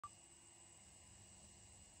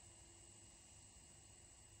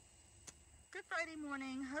Good Friday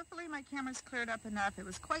morning. Hopefully my camera's cleared up enough. It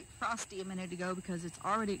was quite frosty a minute ago because it's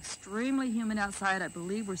already extremely humid outside. I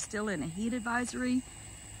believe we're still in a heat advisory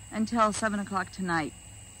until 7 o'clock tonight.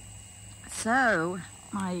 So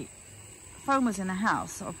my phone was in the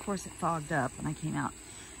house, so of course it fogged up when I came out.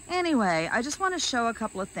 Anyway, I just want to show a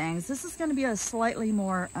couple of things. This is going to be a slightly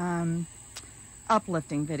more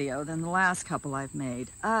uplifting video than the last couple I've made.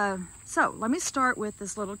 So let me start with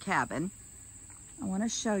this little cabin. I want to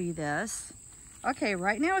show you this. Okay,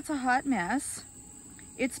 right now it's a hot mess.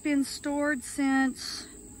 It's been stored since,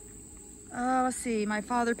 let's see, my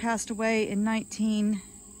father passed away in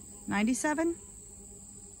 1997.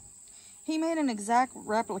 He made an exact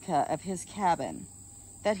replica of his cabin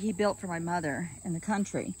that he built for my mother in the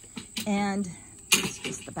country. And it's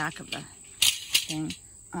just the back of the thing.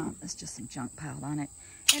 There's just some junk piled on it.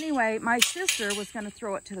 Anyway, my sister was going to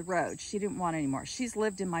throw it to the road. She didn't want it anymore. She's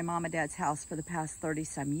lived in my mom and dad's house for the past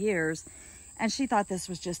 30-some years, and she thought this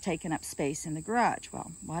was just taking up space in the garage.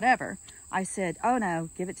 Well, whatever. I said, oh no,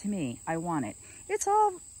 give it to me. I want it.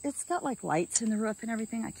 It's got like lights in the roof and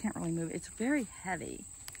everything. I can't really move it. It's very heavy,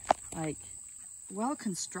 like well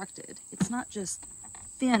constructed. It's not just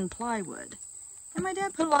thin plywood. And my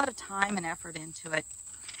dad put a lot of time and effort into it.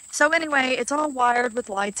 So anyway, it's all wired with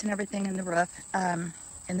lights and everything in the roof,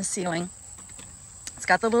 in the ceiling. It's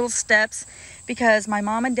got the little steps because my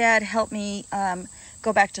mom and dad helped me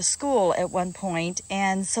go back to school at one point,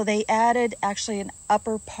 and so they added actually an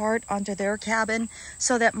upper part onto their cabin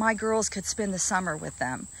so that my girls could spend the summer with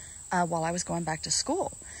them while I was going back to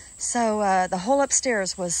school. So the whole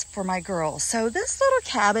upstairs was for my girls. So this little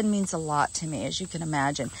cabin means a lot to me, as you can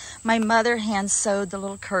imagine. My mother hand sewed the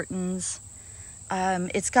little curtains.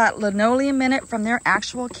 It's got linoleum in it from their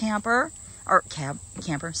actual camper, or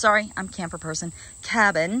camper, sorry, I'm camper person,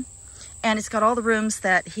 cabin. And it's got all the rooms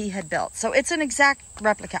that he had built. So it's an exact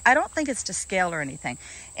replica. I don't think it's to scale or anything.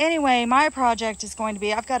 Anyway, my project is going to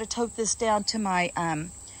be, I've got to tote this down to my,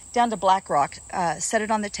 down to Black Rock, set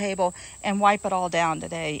it on the table and wipe it all down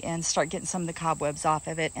today and start getting some of the cobwebs off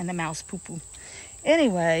of it and the mouse poo-poo.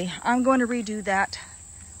 Anyway, I'm going to redo that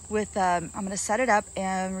with, I'm going to set it up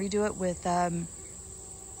and redo it with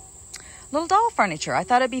little doll furniture. I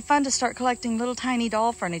thought it'd be fun to start collecting little tiny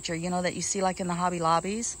doll furniture, you know, that you see like in the Hobby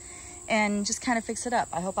Lobbies, and just kind of fix it up.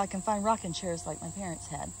 I hope I can find rocking chairs like my parents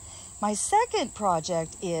had. My second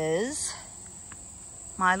project is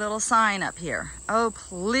my little sign up here. Oh,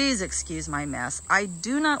 please excuse my mess. I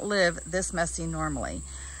do not live this messy normally.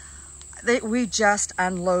 We just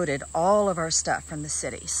unloaded all of our stuff from the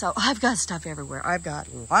city. So I've got stuff everywhere. I've got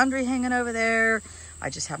laundry hanging over there. I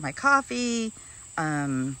just have my coffee.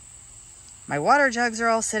 My water jugs are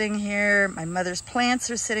all sitting here. My mother's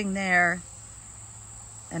plants are sitting there.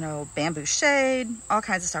 An old bamboo shade, all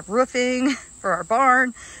kinds of stuff, roofing for our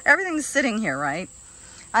barn. Everything's sitting here, right?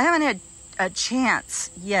 I haven't had a chance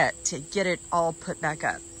yet to get it all put back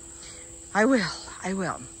up. I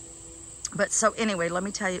will. But so anyway, let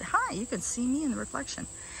me tell you, hi, you can see me in the reflection.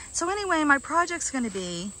 So anyway, my project's going to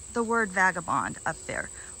be the word vagabond up there.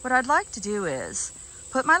 What I'd like to do is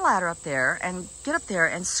put my ladder up there and get up there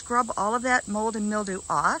and scrub all of that mold and mildew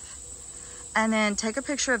off, and then take a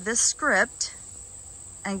picture of this script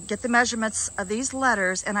and get the measurements of these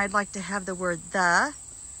letters, and I'd like to have the word the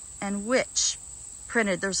and which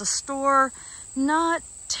printed. There's a store not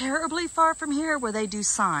terribly far from here where they do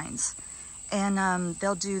signs, and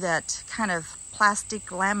they'll do that kind of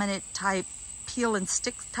plastic laminate type peel and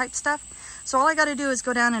stick type stuff. So all I got to do is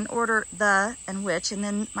go down and order the and which, and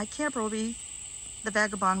then my camper will be the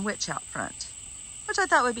Vagabond Witch out front, which I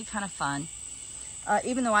thought would be kind of fun.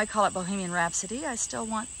 Even though I call it Bohemian Rhapsody, I still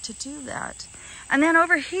want to do that. And then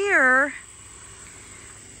over here,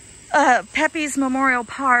 Pepe's Memorial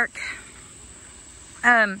Park.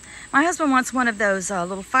 My husband wants one of those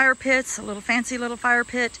little fire pits, a little fancy little fire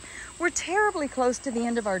pit. We're terribly close to the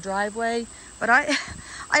end of our driveway, but I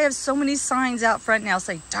have so many signs out front now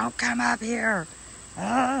saying, don't come up here.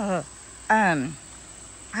 I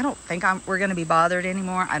don't think we're going to be bothered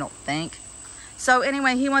anymore. I don't think. So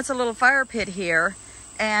anyway, he wants a little fire pit here,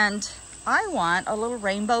 and I want a little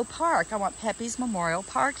rainbow park. I want Pepe's Memorial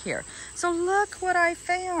Park here. So look what I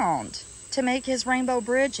found to make his rainbow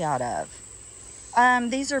bridge out of.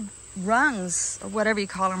 These are rungs, or whatever you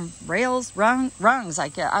call them, rails, rungs, I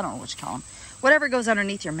guess. I don't know what you call them. Whatever goes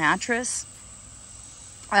underneath your mattress.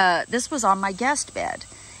 This was on my guest bed,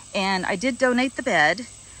 and I did donate the bed,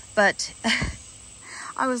 but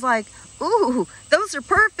I was like, ooh, those are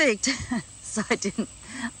perfect. So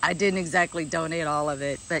I didn't exactly donate all of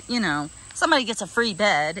it, but you know, somebody gets a free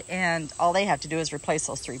bed and all they have to do is replace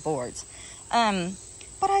those 3 boards.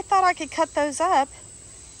 But I thought I could cut those up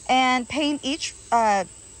and paint each part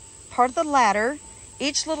of the ladder,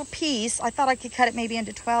 each little piece. I thought I could cut it maybe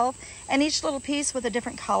into 12, and each little piece with a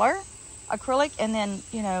different color, acrylic, and then,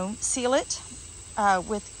 you know, seal it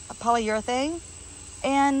with polyurethane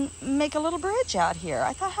and make a little bridge out here.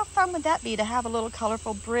 I thought, how fun would that be to have a little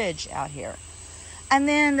colorful bridge out here? And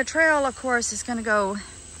then the trail, of course, is going to go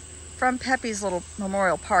from Pepe's little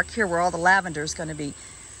memorial park here where all the lavender is going to be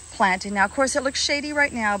planted. Now, of course, it looks shady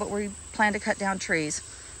right now, but we plan to cut down trees.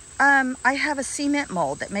 I have a cement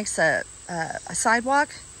mold that makes a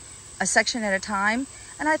sidewalk, a section at a time.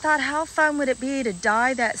 And I thought, how fun would it be to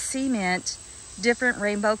dye that cement different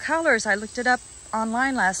rainbow colors? I looked it up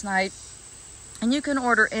online last night, and you can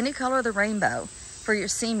order any color of the rainbow for your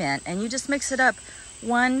cement, and you just mix it up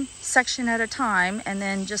one section at a time and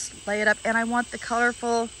then just lay it up. And I want the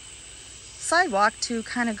colorful sidewalk to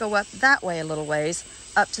kind of go up that way a little ways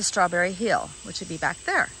up to Strawberry Hill, which would be back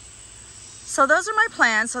there. So those are my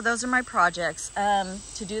plans. So those are my projects.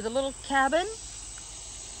 To do the little cabin,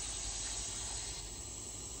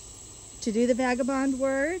 to do the vagabond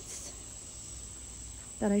words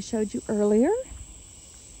that I showed you earlier,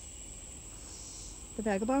 the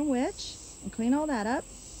vagabond witch, and clean all that up,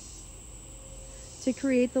 to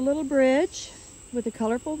create the little bridge with the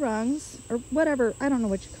colorful rungs, or whatever, I don't know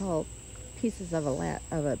what you call pieces of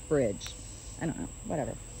a bridge, I don't know,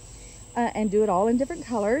 whatever, and do it all in different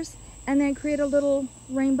colors, and then create a little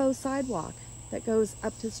rainbow sidewalk that goes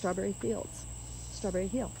up to Strawberry Hill.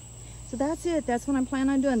 So that's it. That's what I'm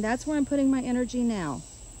planning on doing. That's where I'm putting my energy now,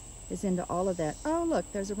 is into all of that. Oh, look,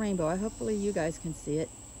 there's a rainbow. Hopefully you guys can see it.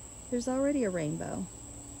 There's already a rainbow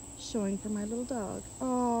showing for my little dog.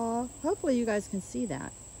 Aw, hopefully you guys can see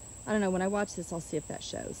that. I don't know, when I watch this, I'll see if that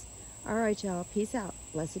shows. All right, y'all, peace out.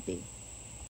 Blessed be.